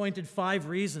bullet-pointed 5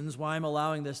 reasons why I'm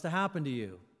allowing this to happen to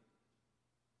you."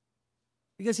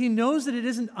 Because he knows that it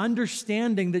isn't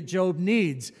understanding that Job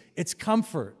needs, it's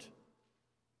comfort.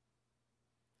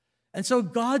 And so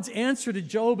God's answer to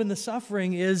Job in the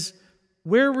suffering is,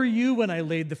 "Where were you when I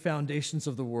laid the foundations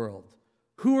of the world?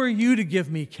 Who are you to give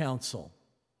me counsel?"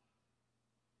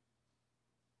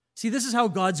 See, this is how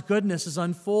God's goodness is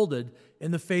unfolded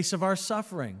in the face of our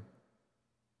suffering.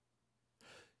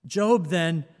 Job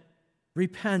then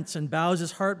repents and bows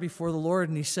his heart before the Lord,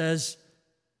 and he says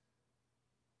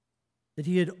that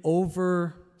he had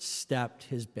overstepped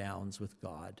his bounds with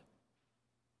God.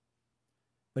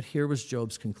 But here was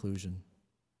Job's conclusion.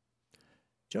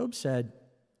 Job said,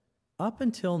 "Up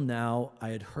until now, I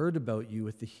had heard about you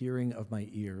with the hearing of my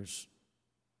ears.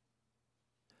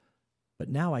 But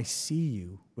now I see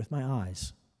you with my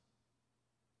eyes."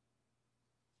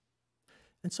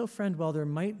 And so, friend, while there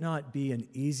might not be an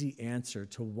easy answer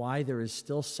to why there is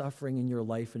still suffering in your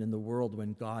life and in the world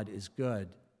when God is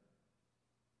good,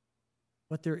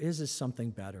 what there is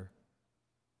something better.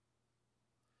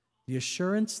 The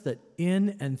assurance that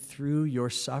in and through your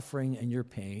suffering and your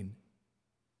pain,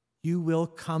 you will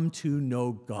come to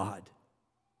know God.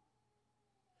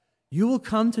 You will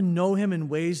come to know him in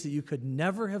ways that you could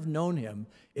never have known him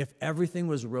if everything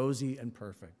was rosy and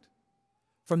perfect.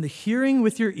 From the hearing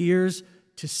with your ears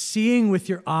to seeing with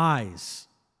your eyes.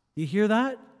 Do you hear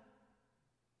that?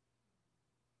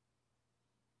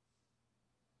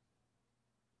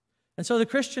 And so the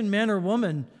Christian man or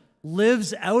woman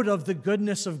lives out of the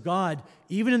goodness of God,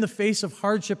 even in the face of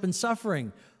hardship and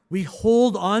suffering. We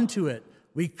hold on to it.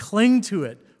 We cling to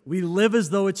it. We live as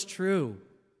though it's true.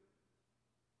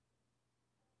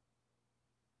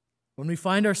 When we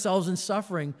find ourselves in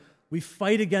suffering, we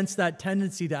fight against that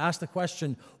tendency to ask the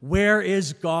question, where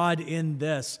is God in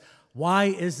this? Why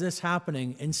is this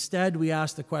happening? Instead, we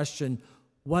ask the question,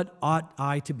 what ought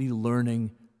I to be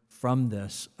learning from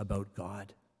this about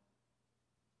God?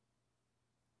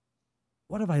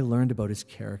 What have I learned about his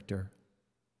character?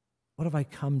 What have I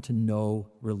come to know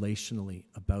relationally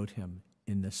about him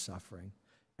in this suffering?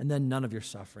 And then none of your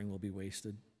suffering will be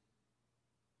wasted.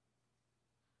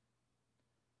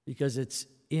 Because it's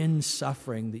in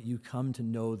suffering that you come to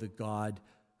know the God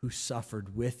who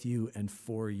suffered with you and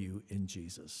for you in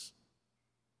Jesus.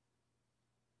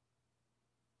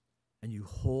 And you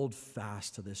hold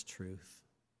fast to this truth,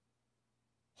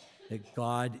 that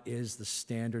God is the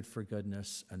standard for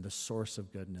goodness and the source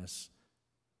of goodness,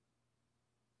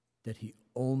 that he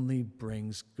only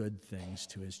brings good things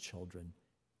to his children,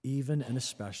 even and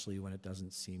especially when it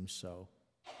doesn't seem so.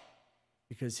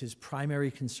 Because his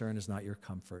primary concern is not your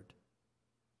comfort.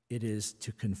 It is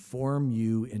to conform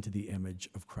you into the image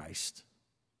of Christ.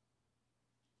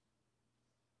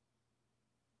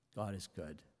 God is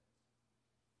good,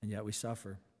 and yet we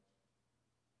suffer.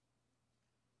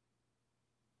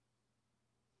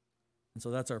 And so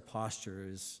that's our posture,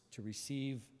 is to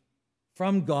receive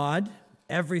from God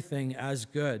everything as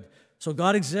good. So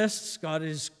God exists, God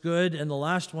is good, and the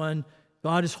last one,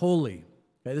 God is holy.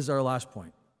 Okay, this is our last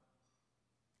point.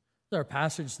 This is our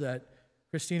passage that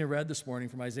Christina read this morning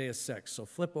from Isaiah 6. So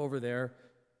flip over there,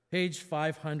 page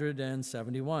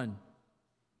 571.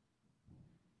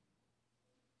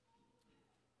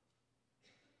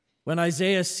 When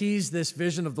Isaiah sees this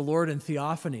vision of the Lord in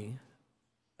theophany,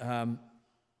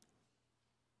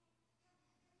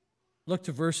 look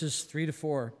to verses 3 to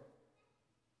 4.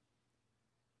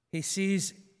 He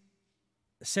sees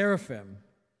seraphim,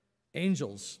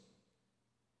 angels,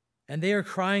 and they are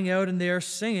crying out and they are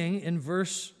singing in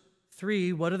verse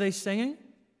 3. What are they singing?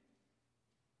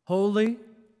 Holy,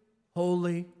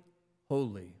 holy,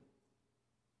 holy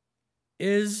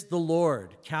is the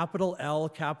Lord. Capital L,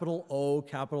 capital O,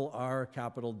 capital R,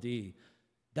 capital D.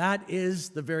 That is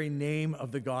the very name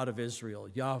of the God of Israel,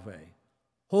 Yahweh.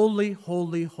 Holy,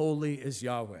 holy, holy is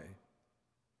Yahweh.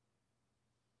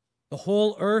 The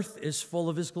whole earth is full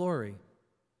of his glory.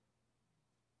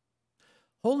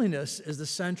 Holiness is the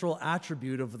central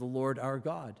attribute of the Lord our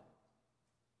God.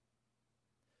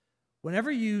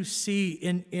 Whenever you see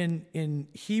in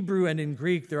Hebrew and in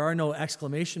Greek, there are no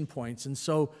exclamation points, and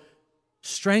so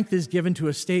strength is given to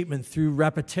a statement through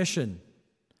repetition.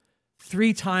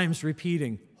 3 times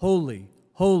repeating, holy,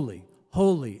 holy,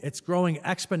 holy. It's growing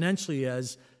exponentially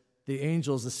as the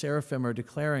angels, the seraphim, are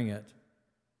declaring it.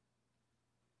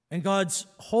 And God's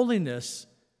holiness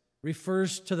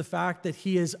refers to the fact that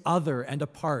he is other and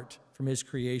apart from his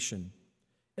creation.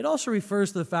 It also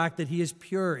refers to the fact that he is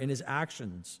pure in his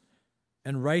actions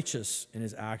and righteous in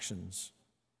his actions.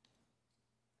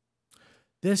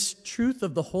 This truth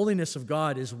of the holiness of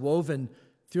God is woven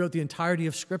throughout the entirety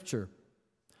of Scripture.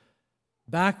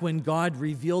 Back when God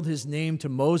revealed his name to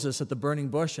Moses at the burning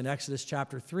bush in Exodus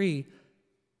chapter 3,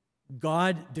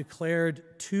 God declared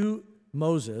to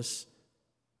Moses,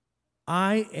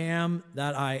 I am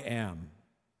that I am.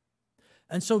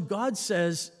 And so God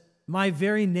says, my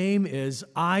very name is,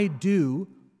 I do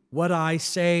what I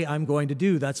say I'm going to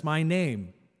do. That's my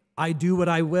name. I do what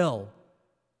I will.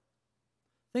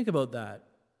 Think about that.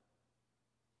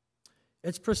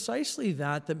 It's precisely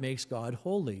that that makes God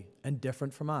holy and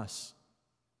different from us.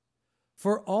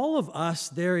 For all of us,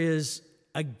 there is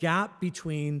a gap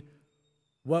between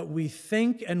what we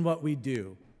think and what we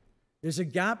do. There's a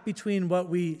gap between what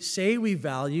we say we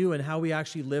value and how we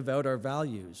actually live out our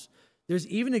values. There's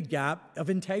even a gap of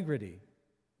integrity.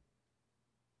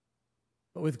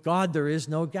 But with God, there is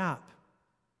no gap.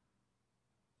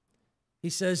 He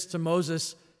says to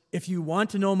Moses, if you want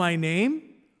to know my name,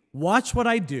 watch what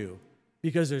I do,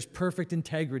 because there's perfect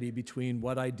integrity between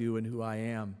what I do and who I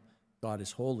am. God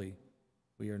is holy.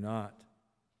 We are not.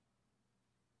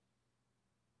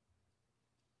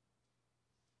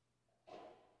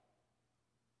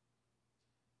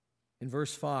 In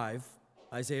verse 5,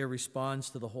 Isaiah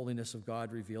responds to the holiness of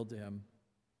God revealed to him.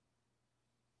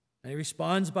 And he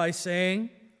responds by saying,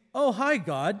 oh, hi,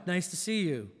 God, nice to see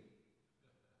you.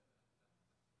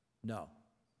 No.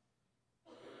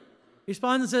 He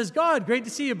responds and says, God, great to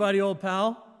see you, buddy, old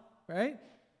pal. Right?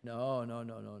 No.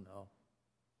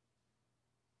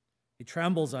 He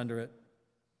trembles under it.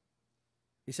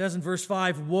 He says in verse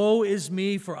 5, woe is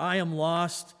me, for I am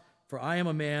lost, for I am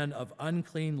a man of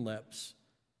unclean lips,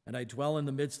 and I dwell in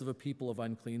the midst of a people of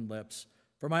unclean lips.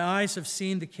 For my eyes have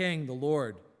seen the King, the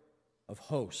Lord of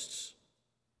hosts.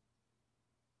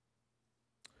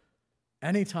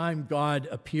 Anytime God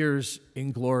appears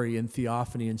in glory in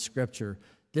theophany in Scripture,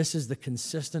 this is the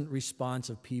consistent response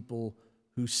of people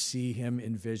who see him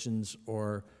in visions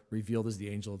or revealed as the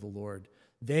angel of the Lord.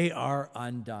 They are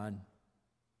undone.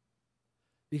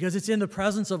 Because it's in the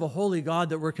presence of a holy God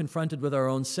that we're confronted with our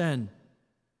own sin.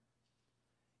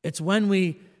 It's when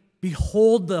we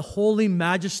behold the holy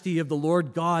majesty of the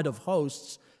Lord God of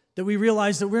hosts that we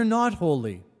realize that we're not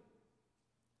holy.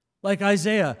 Like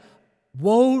Isaiah,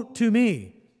 woe to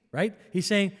me, right? He's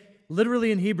saying,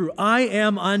 literally in Hebrew, I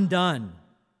am undone.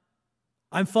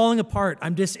 I'm falling apart.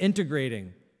 I'm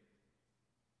disintegrating.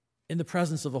 In the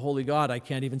presence of a holy God, I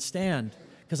can't even stand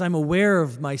because I'm aware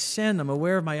of my sin. I'm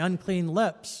aware of my unclean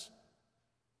lips.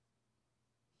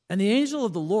 And the angel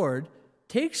of the Lord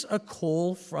takes a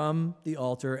coal from the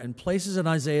altar and places it on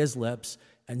Isaiah's lips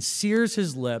and sears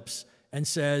his lips and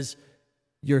says,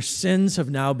 your sins have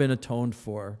now been atoned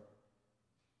for.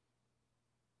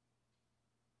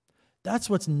 That's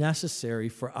what's necessary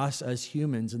for us as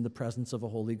humans in the presence of a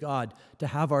holy God, to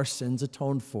have our sins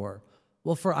atoned for.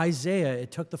 Well, for Isaiah,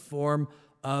 it took the form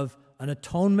of an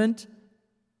atonement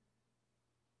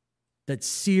that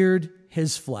seared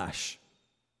his flesh.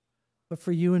 But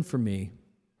for you and for me,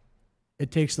 it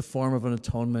takes the form of an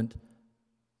atonement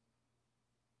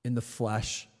in the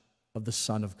flesh of the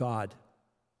Son of God.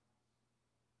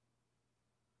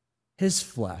 His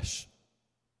flesh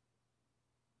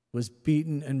was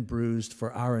beaten and bruised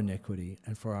for our iniquity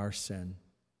and for our sin,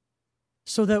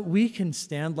 so that we can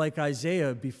stand like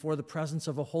Isaiah before the presence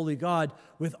of a holy God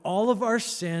with all of our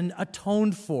sin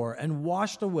atoned for and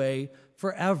washed away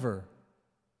forever.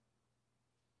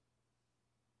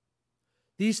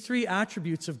 These three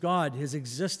attributes of God, his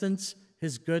existence,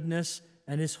 his goodness,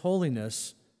 and his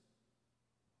holiness,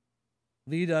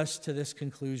 lead us to this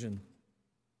conclusion.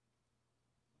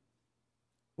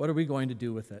 What are we going to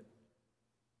do with it?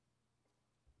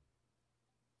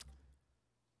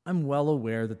 I'm well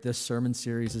aware that this sermon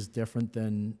series is different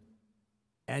than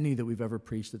any that we've ever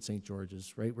preached at St.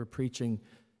 George's, right? We're preaching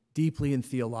deeply and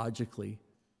theologically.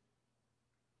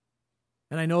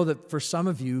 And I know that for some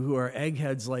of you who are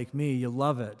eggheads like me, you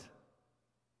love it.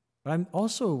 But I'm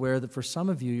also aware that for some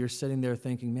of you, you're sitting there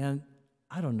thinking, man,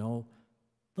 I don't know,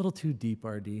 a little too deep,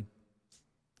 RD.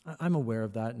 I'm aware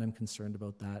of that and I'm concerned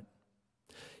about that.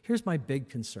 Here's my big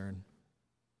concern.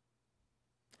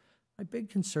 My big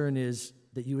concern is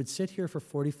that you would sit here for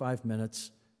 45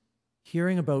 minutes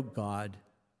hearing about God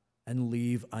and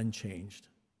leave unchanged.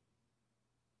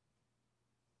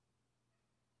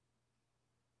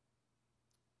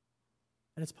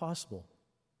 And it's possible.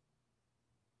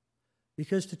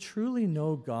 Because to truly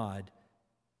know God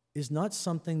is not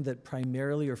something that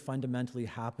primarily or fundamentally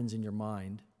happens in your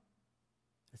mind.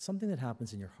 It's something that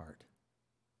happens in your heart.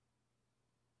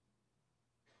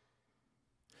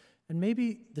 And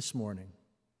maybe this morning,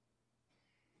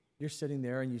 you're sitting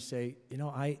there and you say, you know,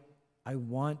 I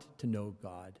want to know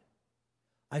God.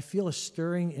 I feel a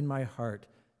stirring in my heart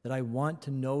that I want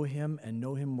to know him and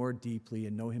know him more deeply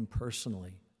and know him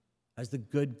personally as the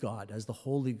good God, as the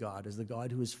holy God, as the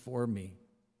God who is for me,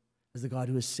 as the God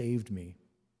who has saved me.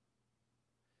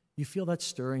 You feel that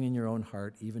stirring in your own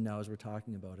heart even now as we're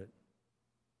talking about it.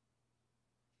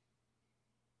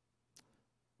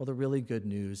 Well, the really good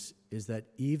news is that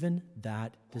even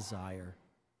that desire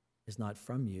is not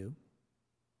from you.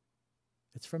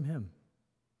 It's from him.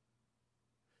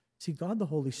 See, God the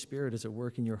Holy Spirit is at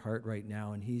work in your heart right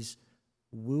now, and he's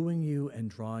wooing you and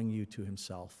drawing you to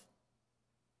himself.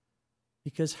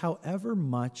 Because however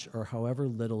much or however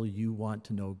little you want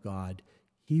to know God,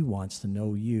 He wants to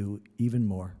know you even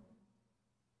more.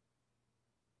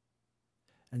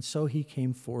 And so he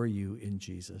came for you in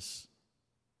Jesus,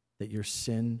 that your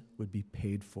sin would be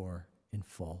paid for in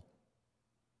full,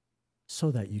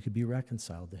 so that you could be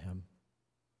reconciled to him.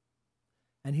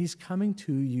 And he's coming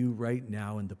to you right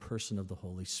now in the person of the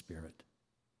Holy Spirit,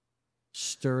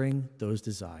 stirring those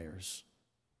desires.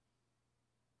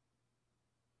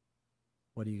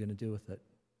 What are you going to do with it?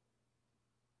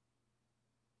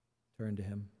 Turn to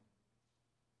him.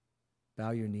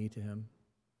 Bow your knee to him.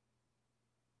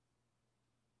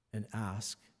 And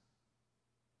ask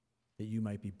that you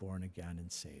might be born again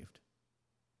and saved.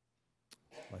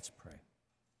 Let's pray.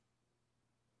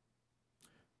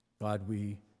 God,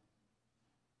 we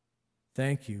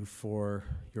thank you for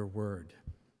your word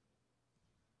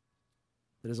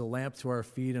that is a lamp to our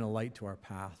feet and a light to our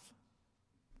path.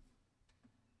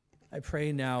 I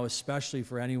pray now, especially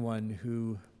for anyone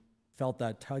who felt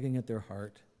that tugging at their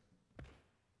heart,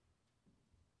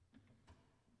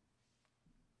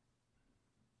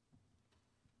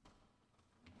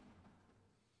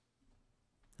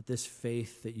 that this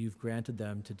faith that you've granted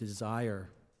them to desire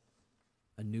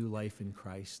a new life in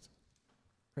Christ,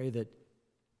 pray that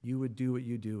you would do what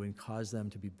you do and cause them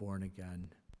to be born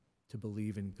again, to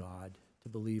believe in God, to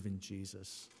believe in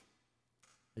Jesus,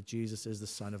 that Jesus is the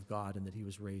Son of God and that he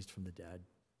was raised from the dead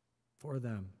for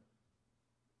them.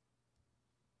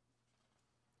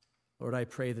 Lord, I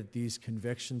pray that these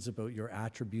convictions about your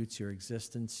attributes, your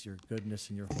existence, your goodness,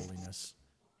 and your holiness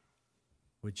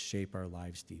would shape our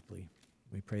lives deeply.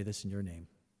 We pray this in your name.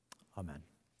 Amen.